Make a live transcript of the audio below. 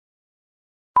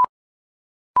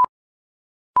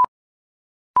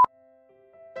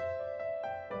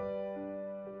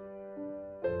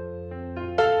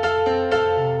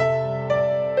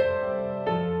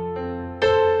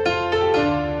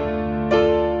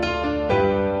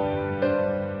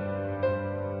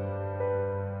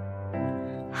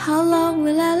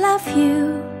love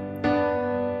you,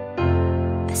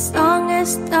 as long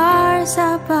as stars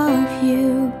above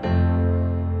you,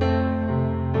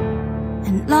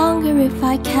 and longer if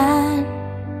I can.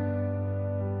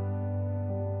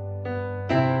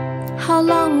 How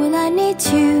long will I need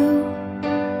you?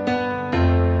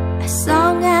 As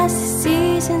long as the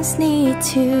seasons need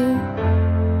to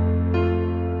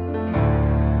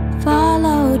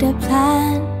follow the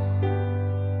plan.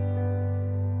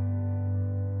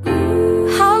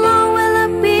 How long will I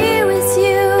be with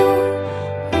you?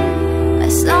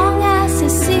 As long as the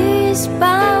sea is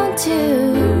bound to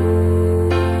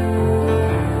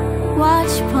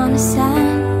watch upon the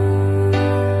sand.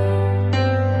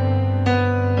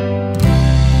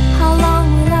 How long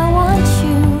will I want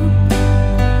you?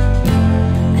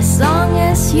 As long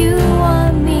as you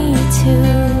want me to,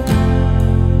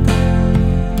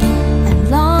 and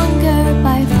longer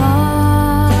by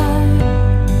far.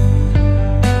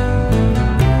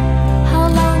 How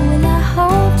long will I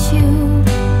hold you?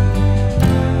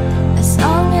 As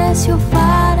long as your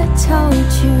father told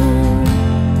you,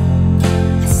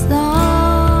 as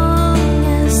long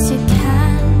as you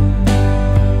can.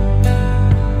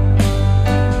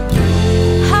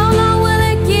 How long will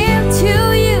I give to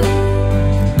you?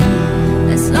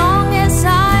 As long as I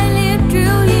live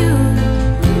through you.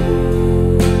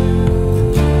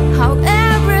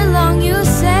 However long you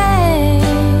say.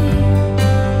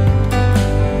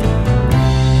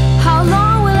 How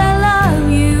long will I love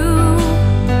you?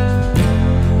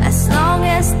 As long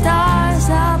as stars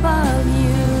above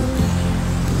you.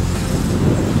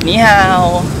 你好，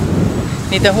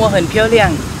你的หัว很漂亮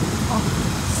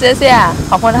谢谢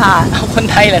ขอบคุณค่ะ เอาคน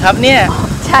ไทยเหรอครับเนี่ย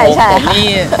ใช่ใช่ ผมนี่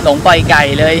หลงปล่อยไก่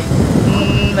เลย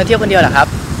มาเที่ยวคนเดียวเหรอครับ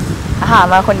ค่ะ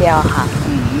มาคนเดียวค่ะ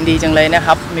ดีจังเลยนะค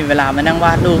รับมีเวลามานั่งว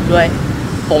าดรูปด้วย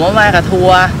ผมมากับทัว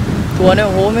ร์เนี่ยโ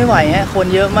อ้โหไม่ไหวฮะคน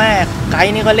เยอะมากไก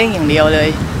ด์นี่ก็เร่งอย่างเดียวเลย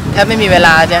แทบไม่มีเวล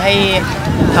าจะให้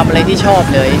ทำอะไรที่ชอบ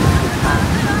เลย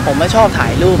ผมไม่ชอบถ่า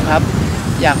ยรูปครับ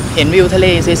อยากเห็นวิวทะเล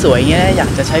สวยๆเงี้ยอยาก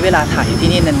จะใช้เวลาถ่ายที่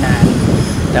นี่นาน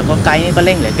ๆแต่ก็ไกด์นี่ก็เ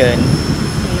ร่งเหลือเกิน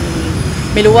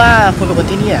ไม่รู้ว่าคุณเป็นคน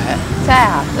ที่นี่เหรอฮะใช่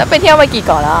ค่ะแล้วไปเที่ยวมากี่เ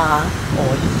กาะแล้วคะโอ้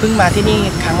ยเพิ่งมาที่นี่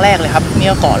ครั้งแรกเลยครับนี่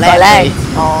ก็เกาะแรก เกาะแร เล ก ย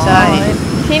อ๋อ ใช่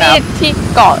ที่นี่ที่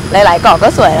เกาะหลายๆเกาะก็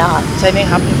สวยแล้วค่ะ ใช่ไหม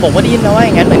ครับผมก็ได้ยินมาว่าอ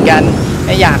ย่างนั้นเหมือนกัน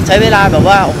อยากใช้เวลาแบบ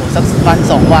ว่าโอ้โหสักวัน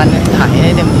2 วันถ่ายใ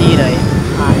ห้เต็มที่เลย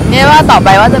เนี่ยว่าต่อไป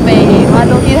ว่าจะไปวาด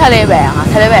รูปที่ทะเลแหวกค่ะ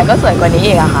ทะเลแหวกก็สวยกว่านี้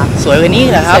อีกอะค่ะสวยกว่านี้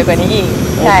เหรอครับสวยกว่านี้อีก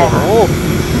ใช่ค่ะ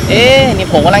นี่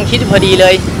ผมกำลังคิดพอดีเล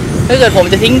ยถ้าเกิดผม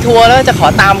จะทิ้งทัวร์แล้วจะขอ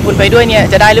ตามคุณไปด้วยเนี่ย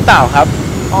จะได้หรือเปล่าครับ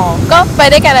อ๋อก็ไป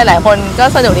ได้กันหลายๆคนก็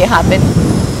สนุกดีค่ะเป็น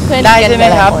เพื่อนได้ใช่ไหม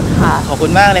ครับค่ะขอบคุ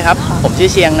ณมากเลยครับผมชื่อ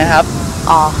เชียงนะครับ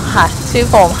อ๋อค่ะชื่อ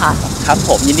โฟมค่ะครับผ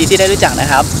มยินดีที่ได้รู้จักนะ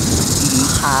ครับ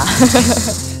ค่ะ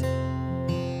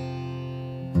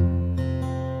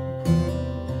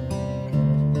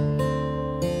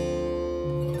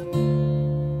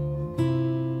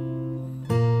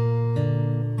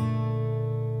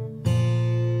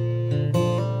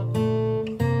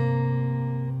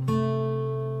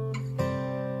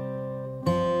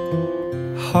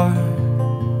Heart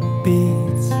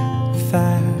beats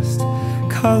fast,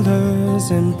 colors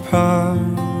and promises.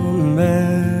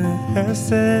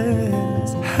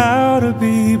 How to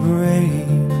be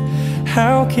brave?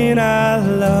 How can I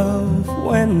love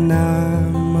when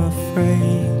I'm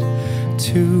afraid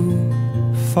to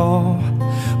fall?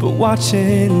 But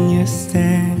watching you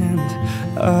stand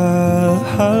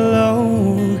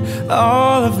alone,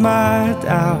 all of my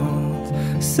doubt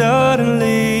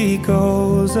suddenly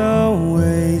goes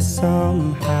away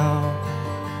somehow.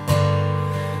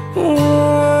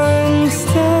 One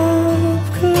step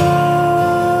closer.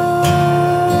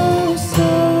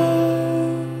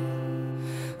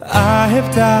 I have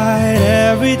died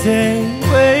every day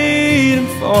waiting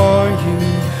for you.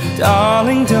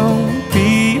 Darling, don't be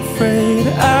afraid.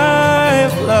 I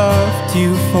have loved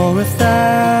you for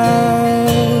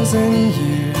 1,000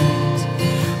 years.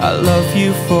 I love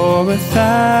you for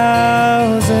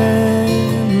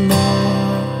 1,000 more.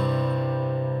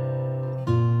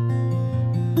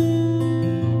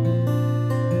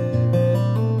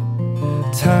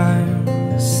 Time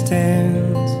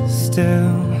stands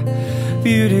still,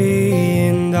 beauty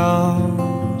in all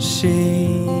she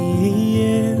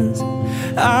is.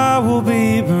 I will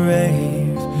be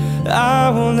brave, I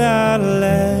will not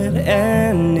let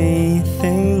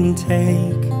anything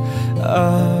take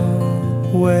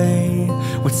away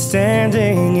what's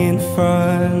standing in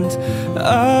front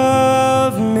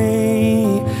of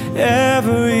me.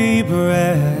 Every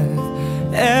breath,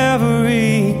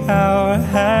 every hour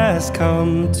has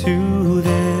come to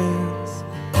this.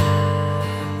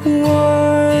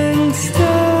 One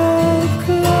step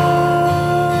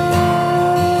closer.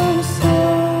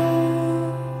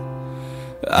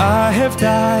 have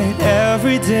died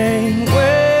every day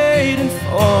waiting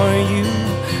for you.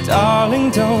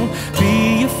 Darling, don't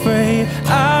be afraid.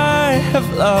 I have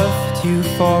loved you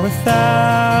for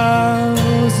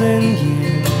 1,000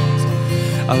 years.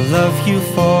 I'll love you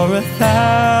for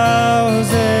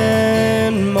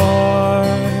 1,000 more.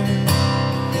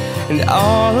 And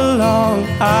all along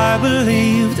I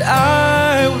believed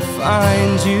I would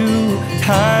find you.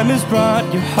 Time has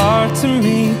brought your heart to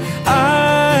me.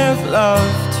 I've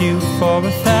loved you for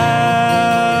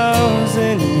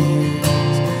 1,000 years.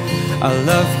 I'll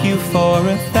love you for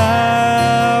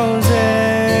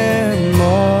 1,000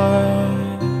 more.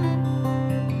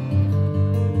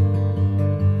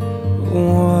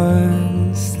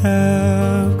 One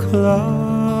step closer.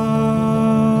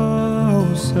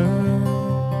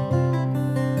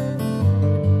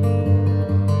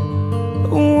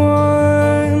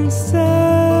 One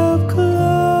step closer.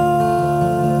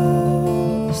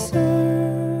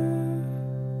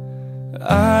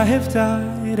 I have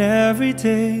died every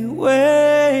day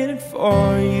waiting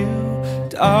for you.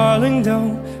 Darling,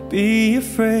 don't be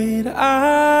afraid.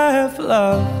 I have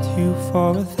loved you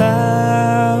for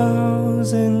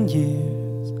 1,000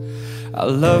 years.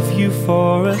 I'll love you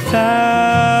for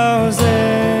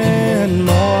 1,000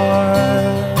 more.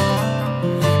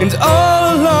 And all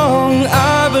along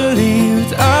I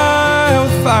believed I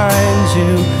would find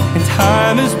you. And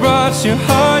time has brought your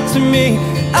heart to me.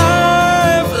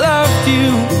 I've loved you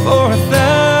for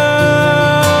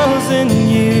 1,000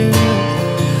 years.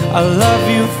 I'll love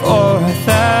you for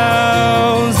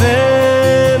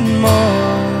 1,000 more.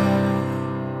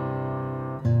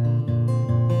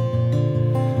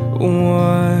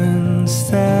 One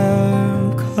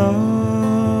step closer.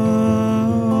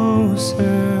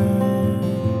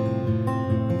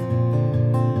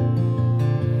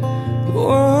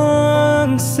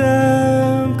 One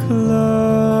step closer.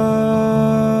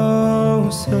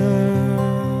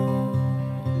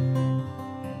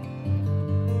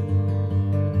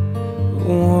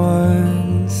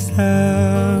 One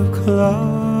step closer.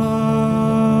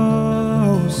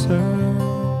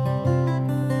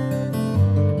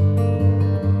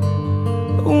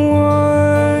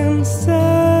 One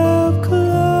step closer.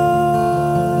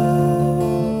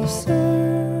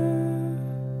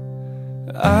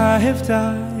 I have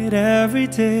died every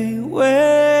day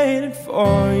waiting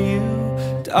for you.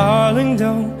 Darling,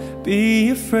 don't be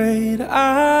afraid.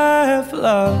 I have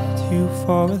loved you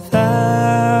for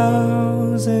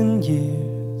 1,000 years.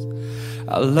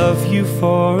 I'll love you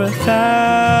for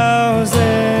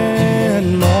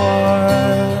 1,000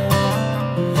 more.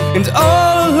 And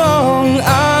all along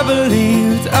I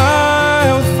believed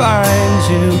I would find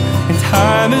you. And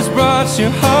time has brought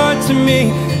your heart to me.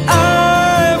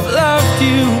 I've loved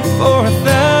you for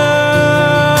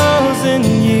 1,000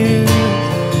 years.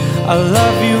 I'll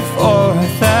love you for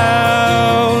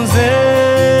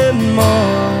 1,000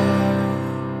 more.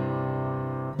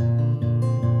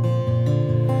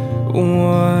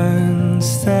 One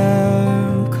step